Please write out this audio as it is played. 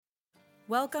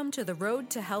Welcome to the Rhode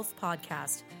to Health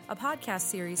podcast, a podcast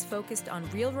series focused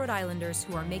on real Rhode Islanders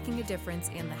who are making a difference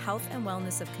in the health and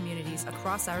wellness of communities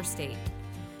across our state.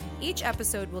 Each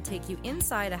episode will take you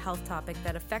inside a health topic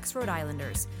that affects Rhode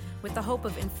Islanders, with the hope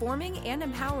of informing and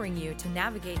empowering you to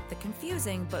navigate the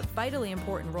confusing but vitally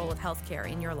important role of healthcare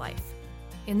in your life.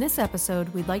 In this episode,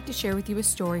 we'd like to share with you a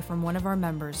story from one of our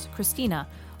members, Kristina,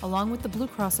 along with the Blue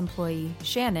Cross employee,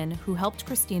 Shannon, who helped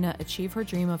Kristina achieve her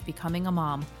dream of becoming a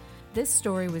mom. This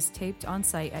story was taped on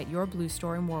site at Your Blue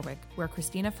Store in Warwick, where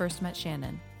Kristina first met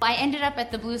Shannon. I ended up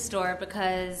at the Blue Store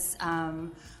because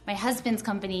my husband's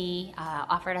company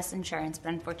offered us insurance, but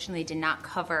unfortunately did not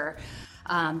cover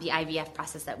the IVF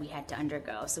process that we had to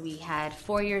undergo. So we had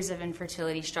 4 years of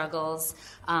infertility struggles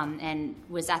and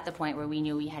was at the point where we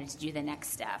knew we had to do the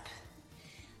next step.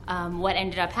 What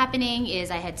ended up happening is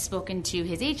I had spoken to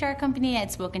his HR company. I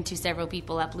had spoken to several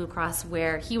people at Blue Cross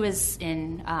where he was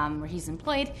in, where he's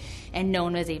employed, and no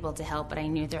one was able to help, but I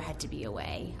knew there had to be a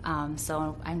way.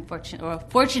 So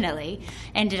fortunately,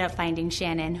 ended up finding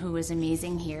Shannon, who was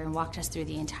amazing here and walked us through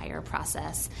the entire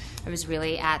process. I was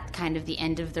really at kind of the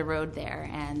end of the road there,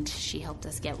 and she helped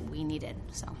us get what we needed.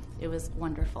 So it was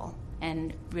wonderful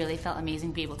and really felt amazing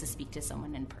to be able to speak to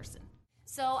someone in person.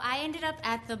 So I ended up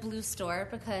at the Blue Store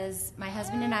because my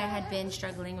husband and I had been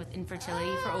struggling with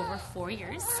infertility for over 4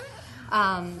 years.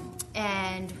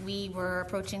 And we were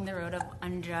approaching the road of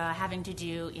having to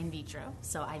do in vitro,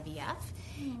 so IVF.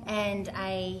 And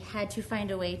I had to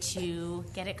find a way to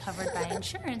get it covered by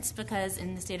insurance because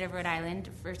in the state of Rhode Island,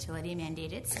 fertility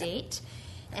mandated state.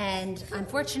 And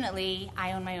unfortunately,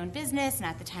 I own my own business, and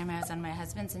at the time I was on my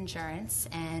husband's insurance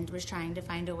and was trying to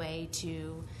find a way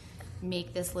to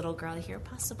make this little girl here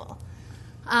possible.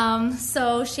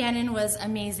 So Shannon was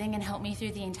amazing and helped me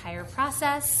through the entire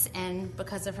process, and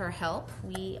because of her help,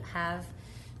 we have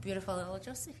beautiful little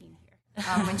Josephine here.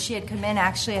 When she had come in,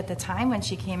 actually at the time when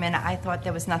she came in, I thought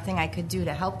there was nothing I could do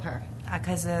to help her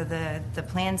because of the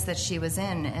plans that she was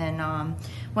in. And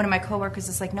one of my coworkers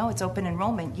was like, no, it's open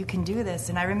enrollment. You can do this.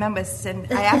 And I remember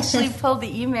I actually pulled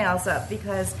the emails up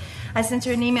because I sent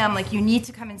her an email. I'm like, you need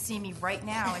to come and see me right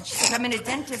now. And she's like, I'm in a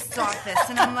dentist's office.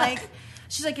 And I'm like,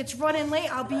 she's like, it's running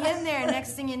late. I'll be in there. And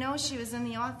next thing you know, she was in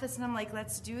the office. And I'm like,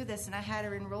 let's do this. And I had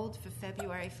her enrolled for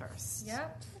February 1st.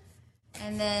 Yep.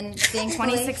 And then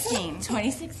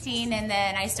 2016, and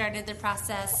then I started the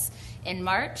process in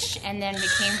March, and then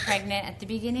became pregnant at the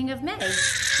beginning of May.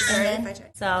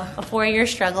 So a 4-year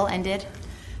struggle ended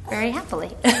very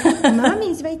happily.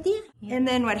 Mommy's right there. Yeah. And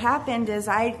then what happened is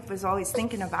I was always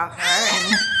thinking about her,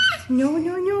 and no.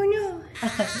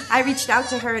 I reached out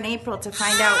to her in April to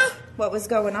find out what was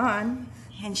going on,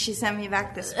 and she sent me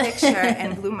back this picture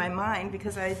and blew my mind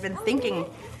because I had been thinking,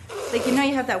 like, you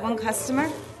have that one customer?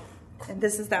 And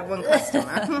this is that one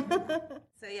customer.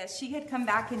 So yeah, she had come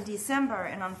back in December,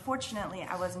 and unfortunately,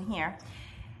 I wasn't here.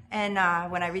 And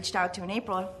when I reached out to her in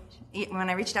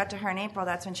April,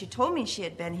 that's when she told me she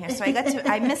had been here. So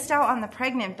I missed out on the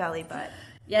pregnant belly butt.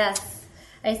 Yes,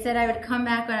 I said I would come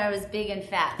back when I was big and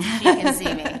fat. So she can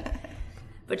see me,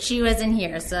 but she wasn't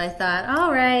here. So I thought,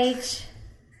 all right.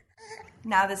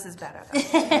 Now this is better.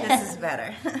 This is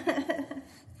better. And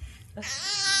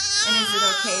is it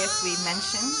okay if we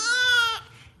mention?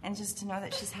 And just to know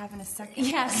that she's having a second.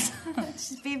 Yes.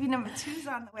 She's baby number 2's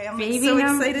on the way. I'm excited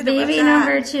about that. Baby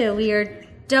number 2. We are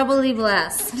doubly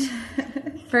blessed.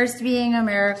 First being a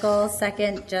miracle.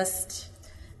 Second, just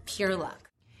pure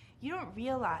luck. You don't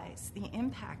realize the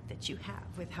impact that you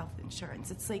have with health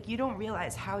insurance. It's like you don't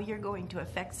realize how you're going to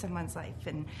affect someone's life.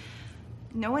 And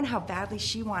knowing how badly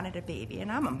she wanted a baby.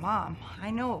 And I'm a mom. I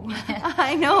know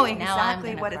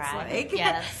exactly what it's like.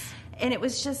 Yes. And it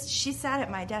was just, she sat at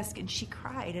my desk and she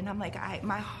cried. And I'm like,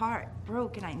 my heart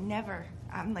broke, and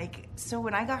I'm like, so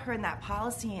when I got her in that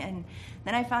policy and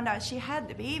then I found out she had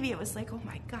the baby, it was like, oh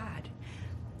my God,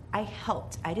 I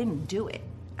helped. I didn't do it.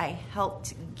 I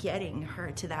helped getting her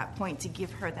to that point to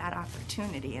give her that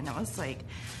opportunity. And I was like,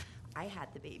 I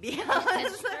had the baby.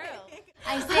 That's true.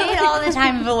 I say it all the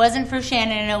time. If it wasn't for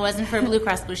Shannon and it wasn't for Blue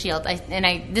Cross Blue Shield,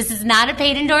 this is not a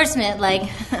paid endorsement.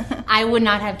 I would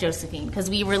not have Josephine because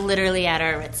we were literally at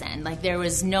our wits' end. There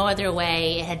was no other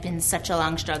way. It had been such a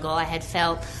long struggle. I had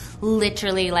felt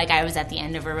literally like I was at the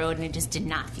end of a road, and it just did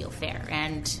not feel fair.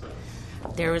 And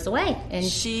there was a way, and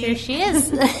here she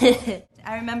is.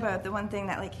 I remember the one thing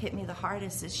that hit me the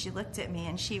hardest is she looked at me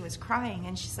and she was crying,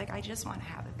 and she's like, I just want to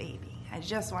have a baby. I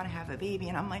just want to have a baby.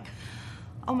 And I'm like,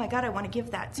 oh my God, I want to give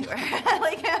that to her.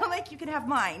 I'm like, you can have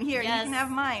mine. Here, yes. You can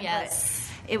have mine. Yes.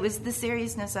 But it was the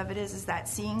seriousness of it is that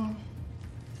seeing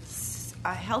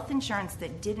a health insurance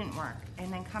that didn't work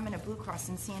and then coming to Blue Cross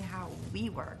and seeing how we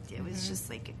worked, it was just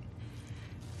like,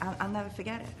 I'll never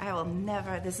forget it. I will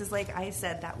never. This is like I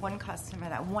said, that one customer,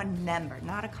 that one member,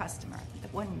 not a customer,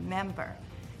 that one member.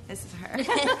 This is her.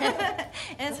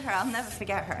 It's her. I'll never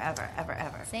forget her ever, ever,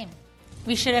 ever. Same.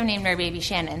 We should have named our baby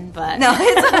Shannon, but... No,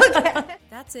 it's okay.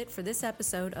 That's it for this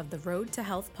episode of the Road to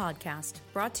Health podcast,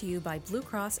 brought to you by Blue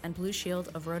Cross and Blue Shield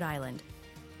of Rhode Island.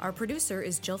 Our producer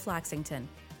is Jill Flaxington.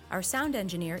 Our sound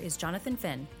engineer is Jonathan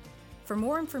Finn. For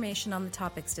more information on the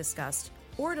topics discussed,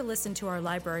 or to listen to our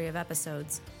library of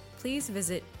episodes, please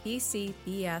visit bcbsri.com.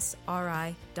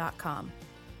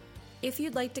 If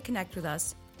you'd like to connect with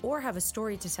us or have a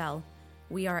story to tell,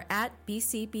 we are at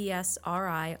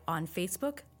BCBSRI on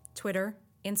Facebook, Twitter,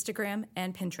 Instagram,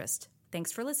 and Pinterest.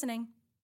 Thanks for listening.